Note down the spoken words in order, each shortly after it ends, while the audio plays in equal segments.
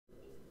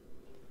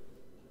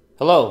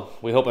Hello,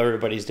 we hope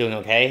everybody's doing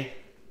okay.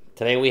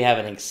 Today we have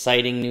an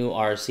exciting new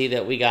RC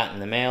that we got in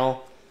the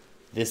mail.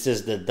 This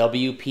is the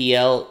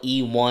WPL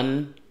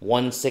E1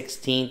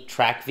 1/16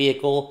 track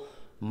vehicle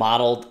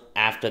modeled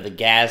after the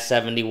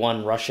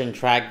GAZ-71 Russian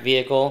track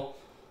vehicle.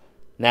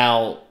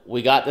 Now,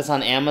 we got this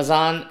on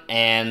Amazon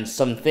and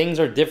some things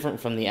are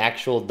different from the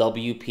actual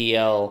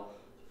WPL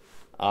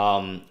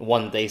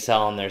one that they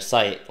sell on their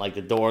site. Like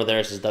the door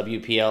there says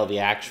WPL, the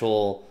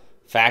actual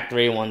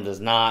factory one does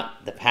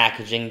not. The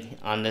packaging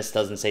on this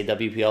doesn't say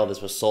WPL.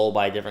 This was sold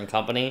by a different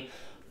company.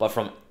 But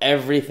from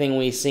everything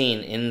we've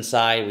seen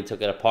inside, we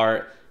took it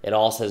apart, it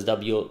all says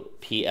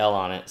WPL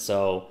on it.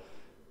 So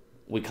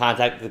we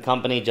contacted the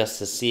company just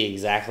to see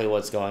exactly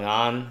what's going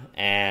on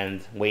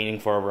and waiting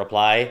for a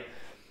reply.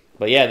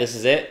 But yeah, this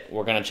is it.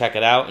 We're going to check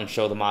it out and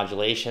show the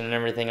modulation and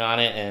everything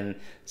on it and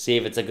see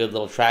if it's a good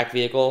little track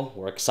vehicle.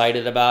 We're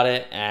excited about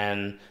it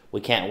and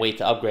we can't wait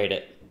to upgrade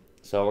it.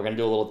 So we're going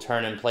to do a little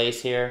turn in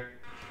place here,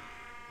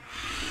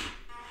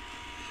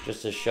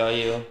 just to show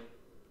you.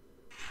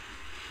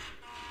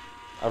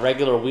 A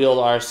regular wheeled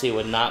RC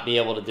would not be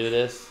able to do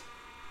this.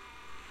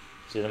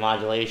 See, the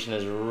modulation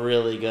is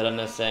really good on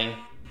this thing.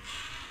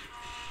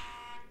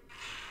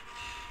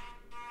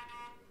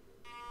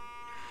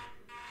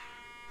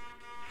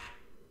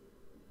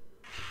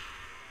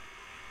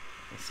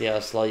 See how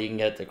slow you can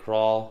get it to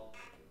crawl.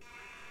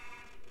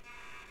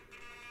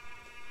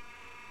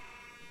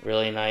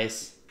 Really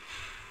nice.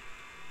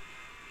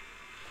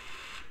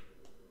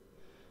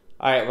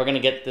 Alright, we're going to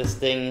get this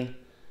thing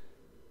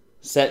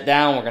set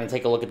down. We're going to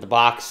take a look at the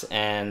box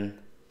and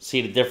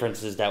see the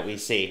differences that we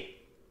see.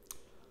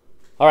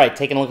 Alright,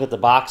 taking a look at the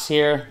box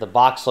here. The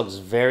box looks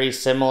very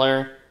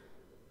similar.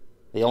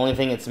 The only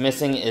thing it's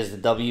missing is the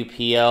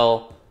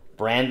WPL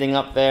branding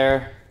up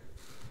there.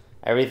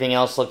 Everything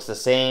else looks the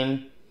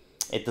same.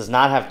 It does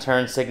not have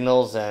turn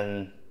signals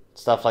and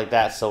stuff like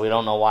that, so we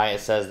don't know why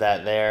it says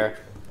that there.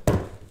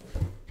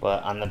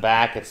 But on the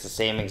back, it's the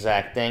same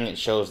exact thing. It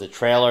shows the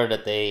trailer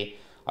that they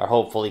are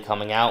hopefully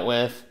coming out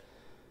with.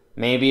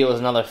 Maybe it was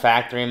another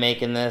factory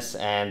making this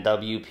and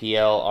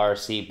WPL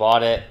RC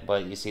bought it,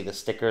 but you see the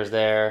stickers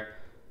there,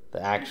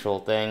 the actual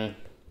thing.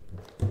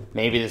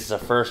 Maybe this is a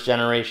first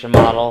generation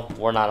model.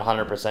 We're not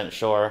 100%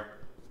 sure.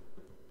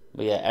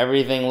 But yeah,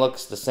 everything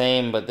looks the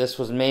same, but this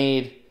was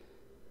made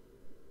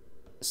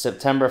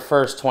September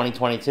 1st,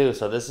 2022,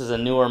 so this is a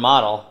newer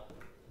model.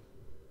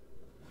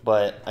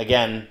 But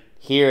again,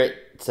 here it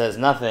says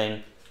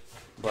nothing,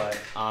 but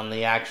on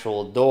the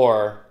actual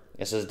door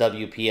it says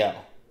WPL.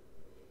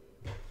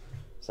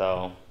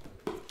 So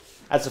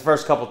that's the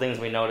first couple things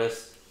we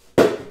noticed.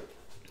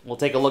 We'll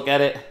take a look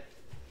at it.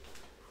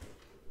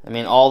 I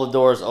mean, all the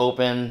doors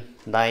open,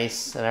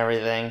 nice and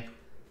everything.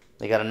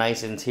 They got a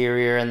nice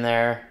interior in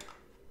there.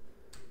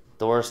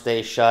 Doors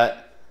stay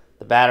shut.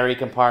 The battery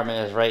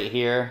compartment is right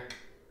here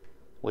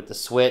with the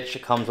switch.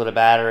 It comes with a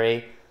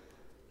battery.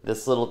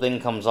 This little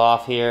thing comes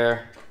off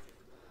here.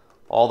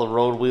 All the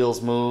road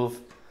wheels move.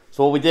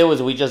 So what we did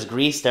was we just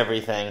greased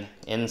everything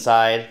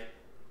inside.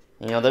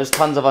 You know, there's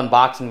tons of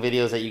unboxing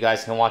videos that you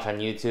guys can watch on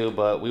YouTube,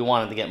 but we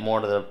wanted to get more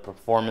to the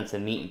performance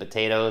and meat and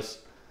potatoes.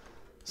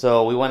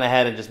 So we went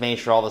ahead and just made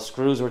sure all the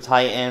screws were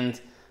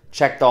tightened,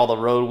 checked all the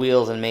road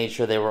wheels and made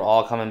sure they were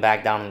all coming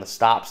back down in the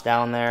stops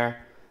down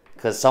there,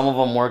 because some of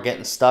them were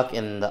getting stuck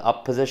in the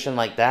up position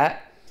like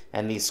that,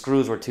 and these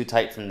screws were too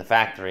tight from the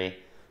factory.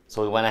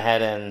 So we went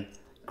ahead and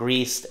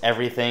greased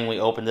everything. We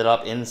opened it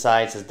up.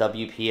 Inside it says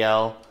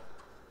WPL.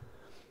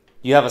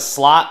 You have a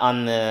slot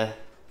on the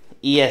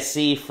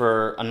ESC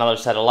for another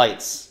set of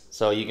lights.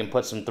 So you can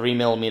put some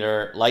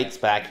 3mm lights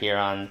back here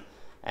on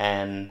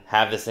and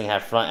have this thing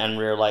have front and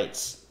rear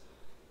lights.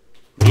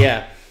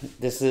 Yeah,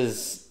 this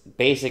is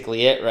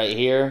basically it right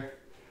here.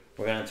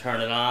 We're going to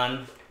turn it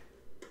on.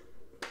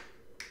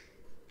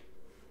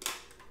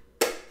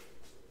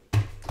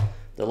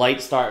 The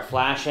lights start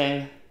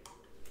flashing.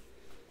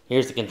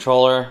 Here's the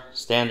controller,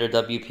 standard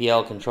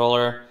WPL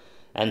controller.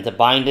 And to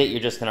bind it, you're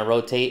just going to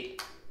rotate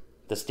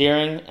the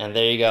steering, and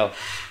there you go.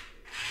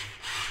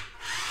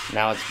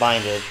 Now it's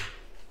binded.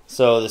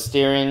 So the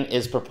steering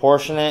is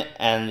proportionate,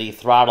 and the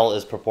throttle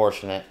is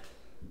proportionate.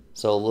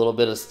 So a little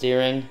bit of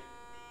steering.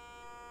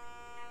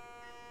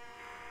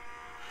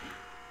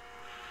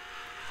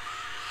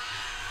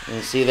 And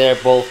you see there,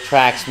 both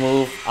tracks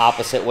move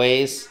opposite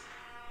ways.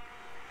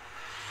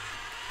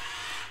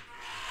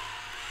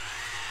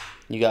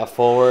 You got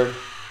forward,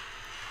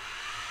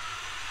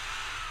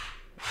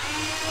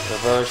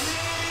 reverse,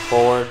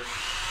 forward.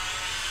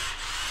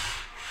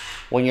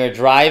 When you're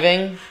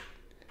driving,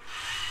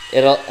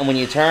 and when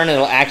you turn,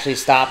 it'll actually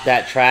stop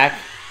that track.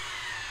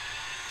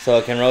 So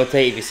it can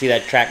rotate if you see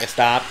that track is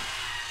stopped.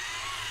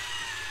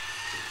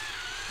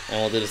 And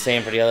we'll do the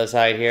same for the other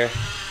side here.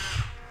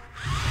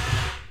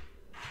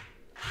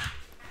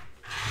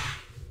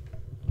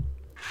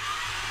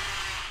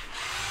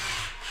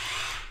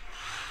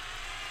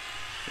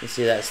 You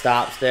see that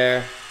stops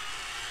there.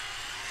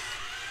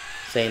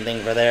 Same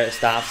thing for there, it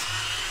stops.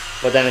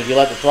 But then if you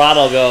let the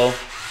throttle go,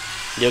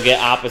 you'll get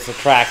opposite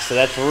tracks. So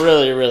that's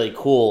really, really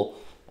cool.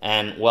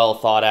 and well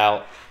thought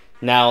out.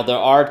 Now, there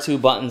are two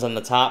buttons on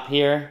the top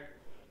here.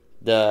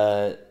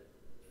 The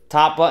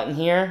top button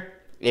here,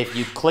 if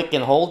you click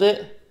and hold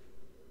it,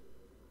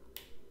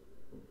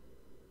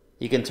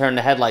 you can turn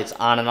the headlights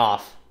on and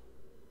off.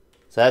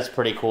 So that's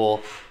pretty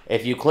cool.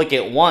 If you click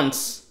it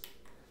once,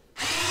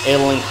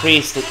 it'll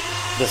increase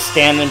the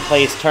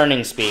stand-in-place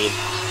turning speed.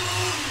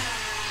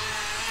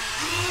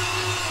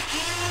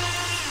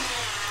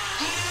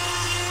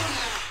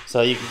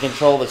 So you can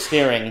control the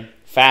steering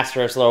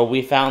faster or slower.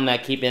 We found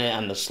that keeping it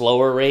on the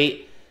slower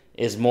rate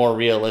is more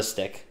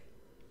realistic.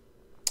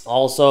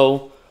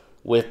 Also,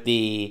 with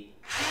the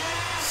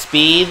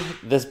speed,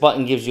 this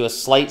button gives you a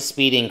slight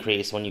speed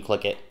increase when you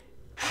click it.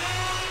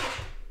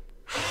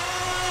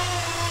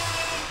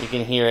 You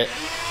can hear it.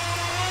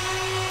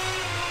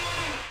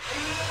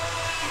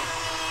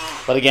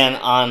 But again,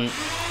 on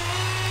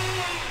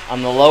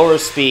the lower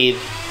speed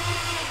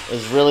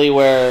is really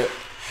where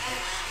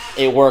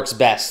it works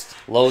best.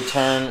 Low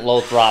turn, low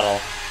throttle.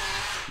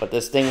 But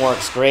this thing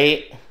works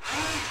great.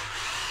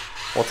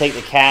 We'll take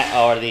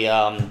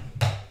the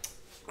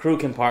crew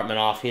compartment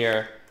off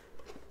here,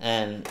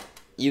 and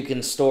you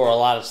can store a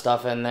lot of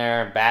stuff in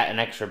there. An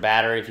extra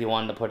battery if you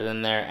wanted to put it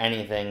in there.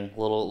 Anything,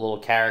 little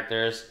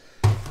characters.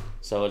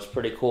 So it's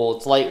pretty cool.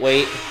 It's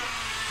lightweight.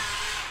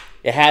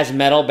 It has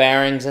metal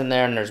bearings in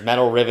there, and there's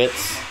metal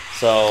rivets.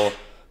 So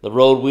the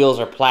road wheels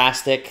are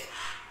plastic,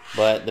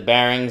 but the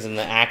bearings and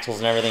the axles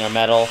and everything are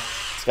metal.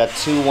 It's got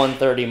two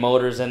 130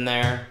 motors in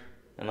there,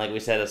 and like we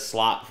said, a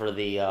slot for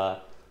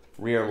the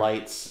rear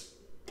lights,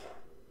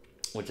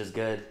 which is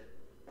good.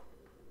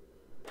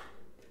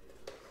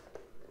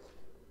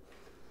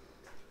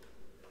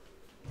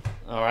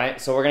 Alright,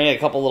 so we're going to get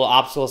a couple little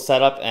obstacles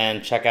set up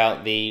and check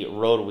out the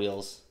road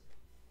wheels.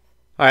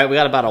 Alright, we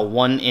got about a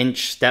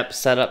 1-inch step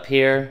set up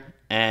here,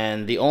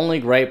 and the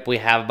only gripe we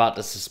have about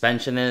the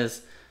suspension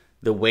is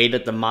the way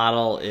that the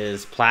model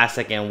is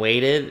plastic and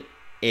weighted.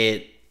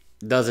 It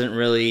doesn't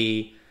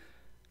really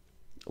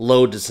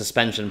load the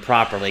suspension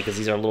properly because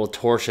these are little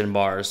torsion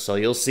bars, so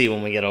you'll see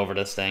when we get over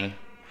this thing.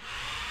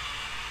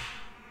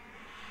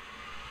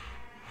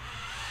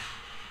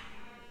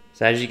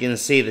 So as you can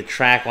see, the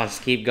track wants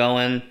to keep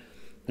going.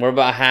 We're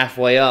about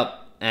halfway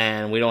up,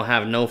 and we don't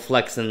have no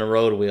flex in the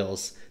road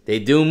wheels. They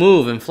do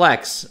move and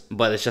flex,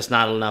 but it's just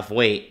not enough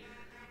weight.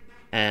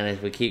 And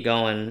if we keep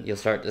going, you'll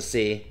start to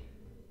see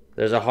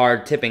there's a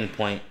hard tipping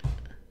point.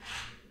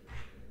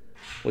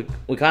 We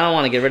kind of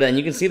want to get rid of it, and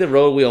you can see the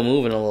road wheel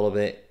moving a little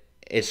bit.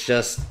 It's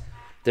just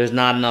there's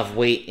not enough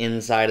weight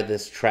inside of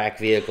this track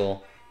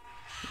vehicle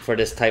for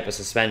this type of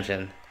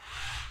suspension.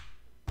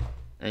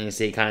 And you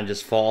see it kind of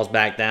just falls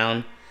back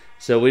down.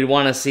 So we'd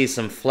want to see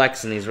some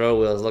flex in these road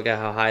wheels. Look at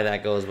how high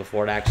that goes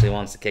before it actually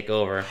wants to kick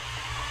over.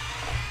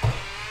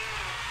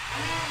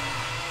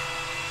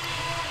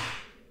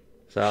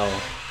 So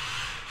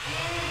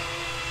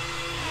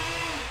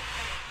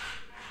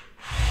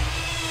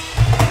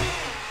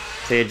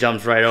see, it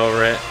jumps right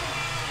over it.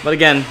 But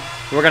again,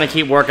 we're going to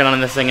keep working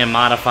on this thing and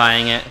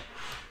modifying it.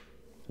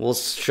 We'll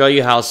show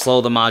you how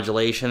slow the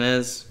modulation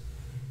is.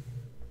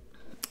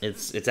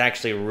 It's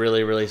actually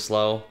really, really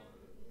slow.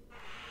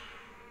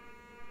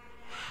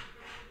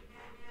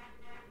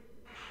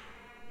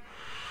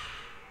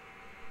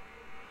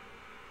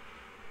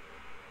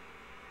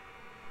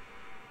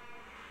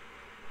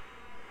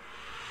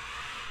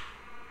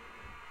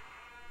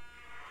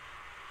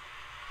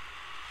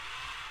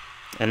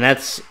 And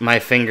that's my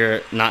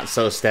finger not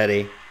so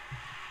steady.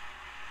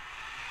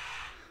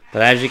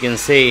 But as you can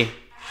see,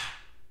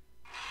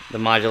 the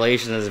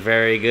modulation is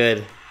very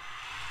good.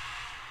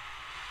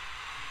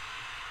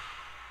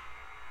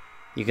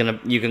 You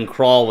can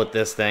crawl with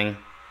this thing.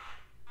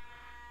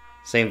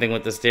 Same thing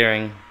with the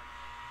steering.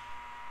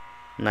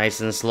 Nice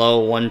and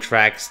slow. One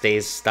track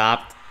stays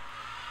stopped.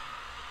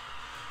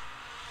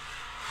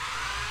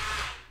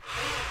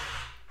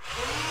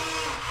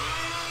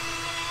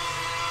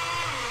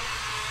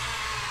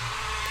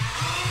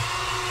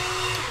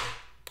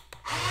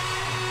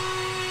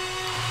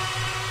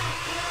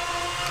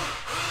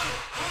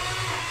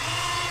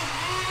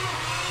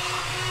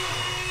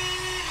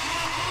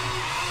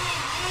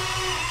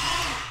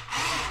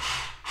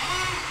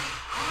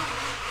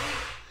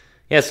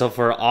 Yeah, so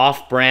for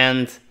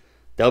off-brand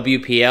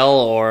WPL,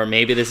 or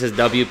maybe this is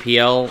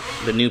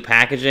WPL, the new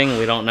packaging,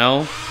 we don't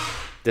know.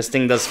 This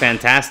thing does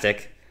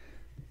fantastic.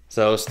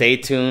 So stay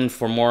tuned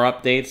for more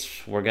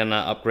updates. We're going to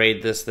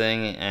upgrade this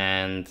thing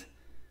and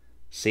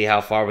see how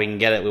far we can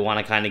get it. We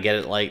want to kind of get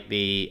it like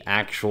the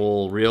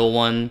actual real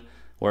one,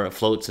 where it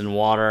floats in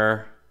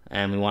water,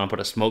 and we want to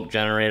put a smoke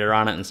generator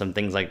on it and some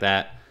things like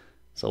that.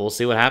 So we'll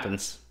see what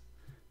happens.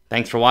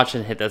 Thanks for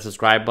watching. Hit that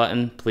subscribe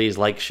button. Please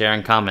like, share,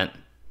 and comment.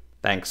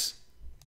 Thanks.